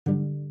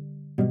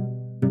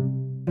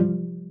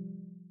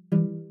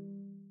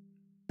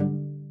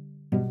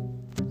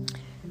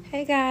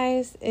Hey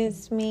guys,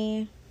 it's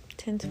me,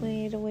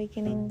 1028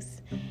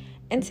 Awakenings,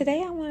 and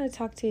today I want to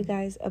talk to you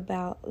guys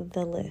about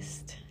the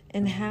list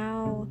and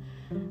how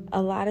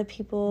a lot of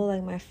people,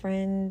 like my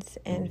friends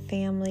and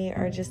family,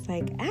 are just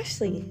like,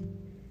 Ashley,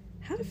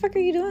 how the fuck are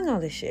you doing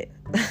all this shit?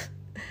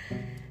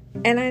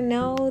 And I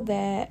know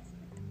that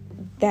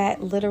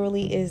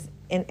literally is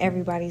in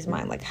everybody's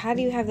mind. Like, how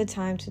do you have the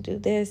time to do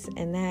this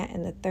and that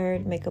and the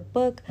third, make a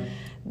book,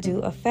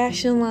 do a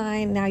fashion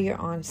line? Now you're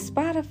on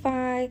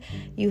Spotify,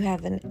 you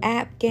have an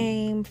app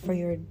game for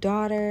your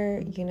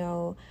daughter,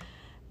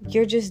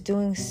 you're just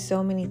doing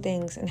so many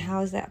things. And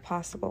how is that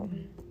possible?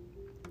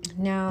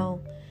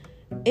 Now,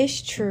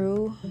 it's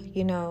true,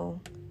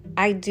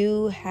 I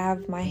do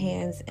have my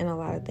hands in a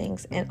lot of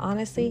things. And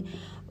honestly,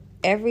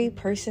 every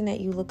person that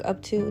you look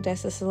up to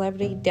that's a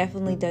celebrity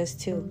definitely does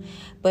too.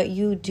 But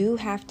you do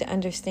have to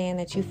understand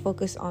that you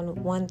focus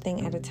on one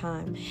thing at a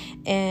time.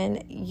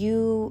 And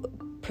in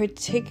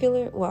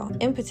particular,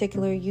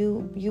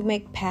 you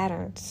make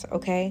patterns,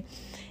 okay?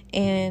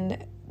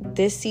 And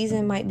this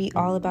season might be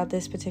all about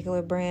this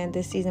particular brand.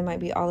 This season might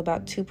be all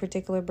about two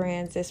particular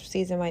brands. This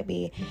season might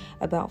be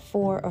about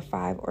 4 or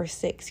 5 or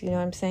 6. You know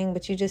what I'm saying?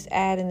 But you just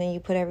add and then you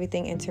put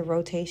everything into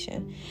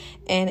rotation.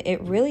 And it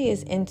really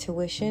is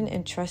intuition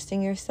and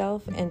trusting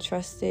yourself and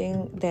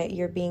trusting that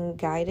you're being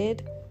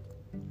guided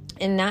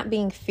and not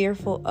being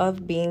fearful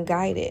of being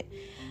guided.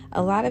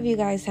 A lot of you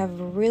guys have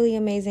really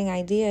amazing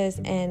ideas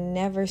and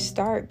never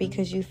start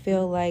because you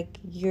feel like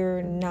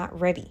you're not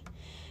ready.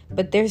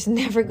 But there's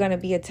never going to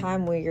be a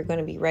time where you're going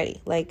to be ready.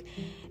 Like,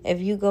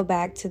 if you go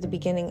back to the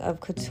beginning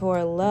of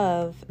Couture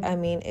Love,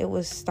 it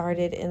was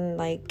started in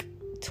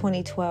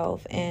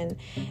 2012, and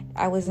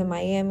I was in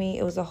Miami.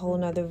 It was a whole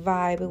nother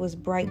vibe. It was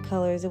bright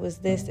colors. It was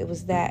this, it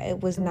was that.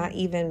 It was not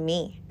even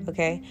me.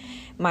 Okay.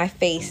 My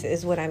face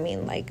is what I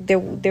mean. Like, there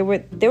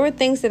were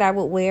things that I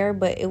would wear,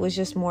 but it was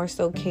just more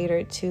so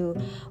catered to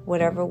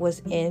whatever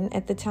was in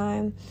at the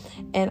time.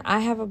 And I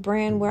have a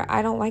brand where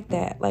I don't like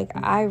that. Like,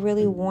 I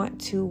really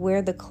want to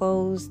wear the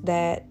clothes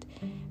that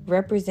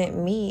represent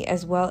me,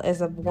 as well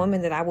as a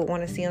woman that I would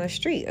want to see on the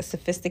street, a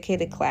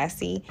sophisticated,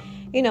 classy,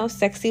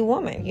 sexy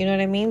woman, you know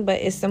what I mean?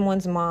 But is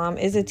someone's mom,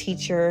 is a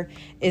teacher,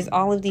 is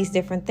all of these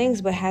different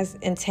things, but has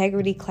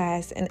integrity,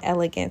 class, and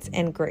elegance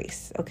and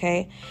grace,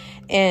 okay?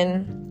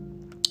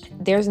 And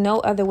there's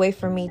no other way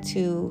for me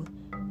to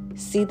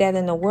see that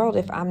in the world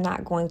if I'm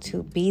not going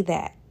to be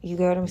that. You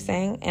get what I'm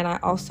saying? And I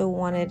also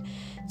wanted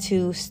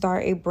to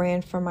start a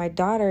brand for my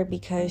daughter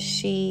because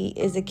she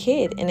is a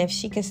kid. And if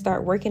she can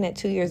start working at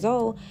 2 years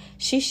old,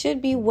 she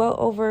should be well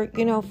over,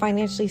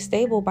 financially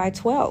stable by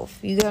 12.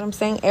 You get what I'm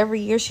saying? Every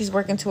year she's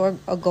working to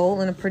a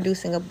goal and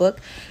producing a book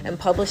and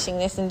publishing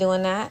this and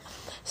doing that.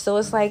 So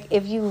it's like,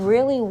 if you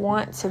really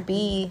want to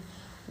be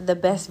the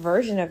best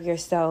version of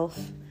yourself,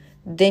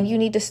 then you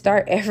need to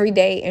start every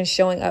day and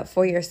showing up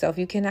for yourself.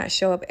 You cannot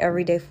show up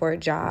every day for a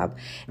job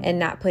and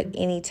not put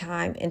any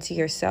time into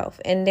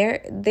yourself. And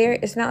there,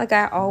 it's not like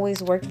I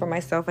always worked for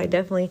myself. I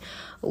definitely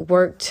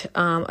worked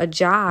a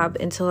job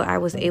until I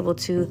was able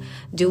to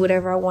do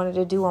whatever I wanted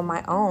to do on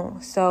my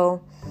own.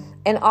 So,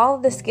 and all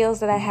of the skills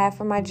that I had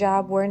for my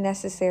job were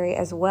necessary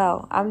as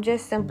well. I'm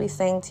just simply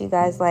saying to you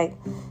guys, like,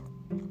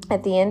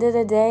 at the end of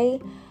the day,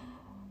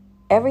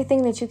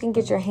 everything that you can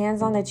get your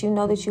hands on that you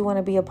know that you want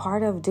to be a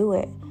part of, do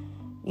it.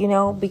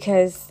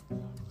 Because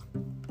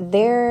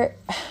I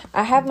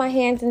have my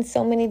hands in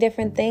so many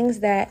different things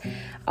that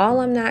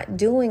all I'm not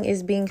doing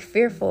is being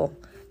fearful.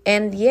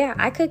 And yeah,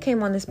 I could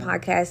came on this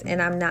podcast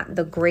and I'm not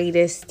the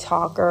greatest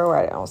talker, or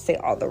I don't say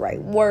all the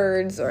right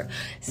words, or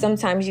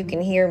sometimes you can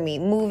hear me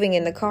moving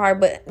in the car,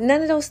 but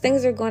none of those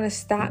things are going to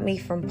stop me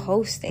from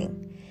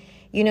posting.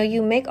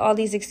 You make all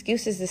these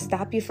excuses to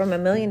stop you from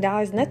 $1 million.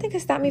 Nothing can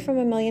stop me from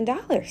 $1 million.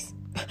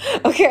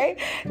 Okay?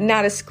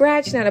 Not a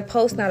scratch, not a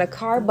post, not a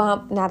car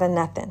bump, not a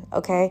nothing.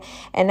 Okay?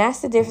 And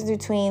that's the difference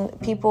between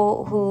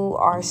people who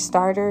are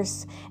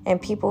starters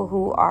and people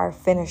who are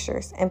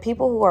finishers, and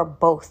people who are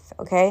both.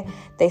 Okay?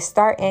 They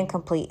start and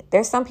complete.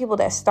 There's some people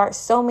that start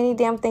so many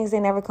damn things,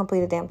 they never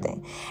complete a damn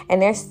thing. And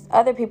there's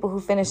other people who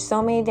finish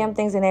so many damn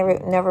things and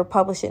never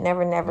publish it,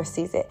 never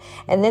sees it.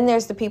 And then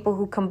there's the people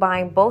who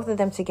combine both of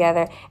them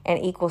together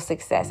and equal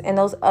success. And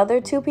those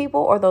other two people,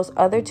 or those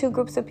other two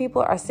groups of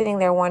people, are sitting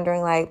there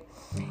wondering, like,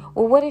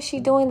 well, what is she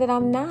doing that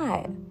I'm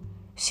not?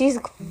 She's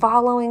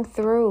following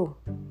through.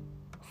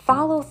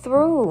 Follow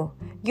through.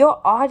 Your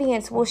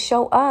audience will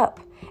show up.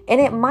 And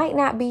it might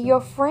not be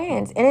your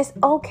friends. And it's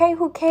okay.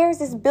 Who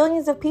cares? It's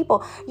billions of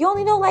people. You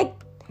only know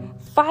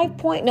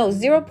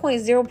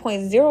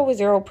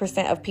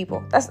 0.000% of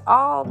people. That's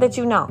all that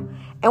you know.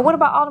 And what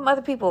about all them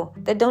other people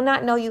that do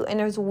not know you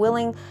and is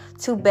willing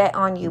to bet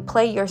on you,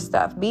 play your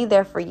stuff, be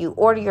there for you,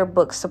 order your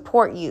books,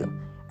 support you?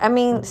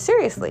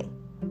 Seriously.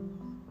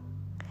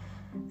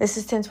 This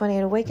is 1028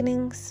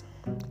 Awakenings,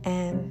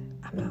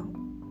 and I'm out.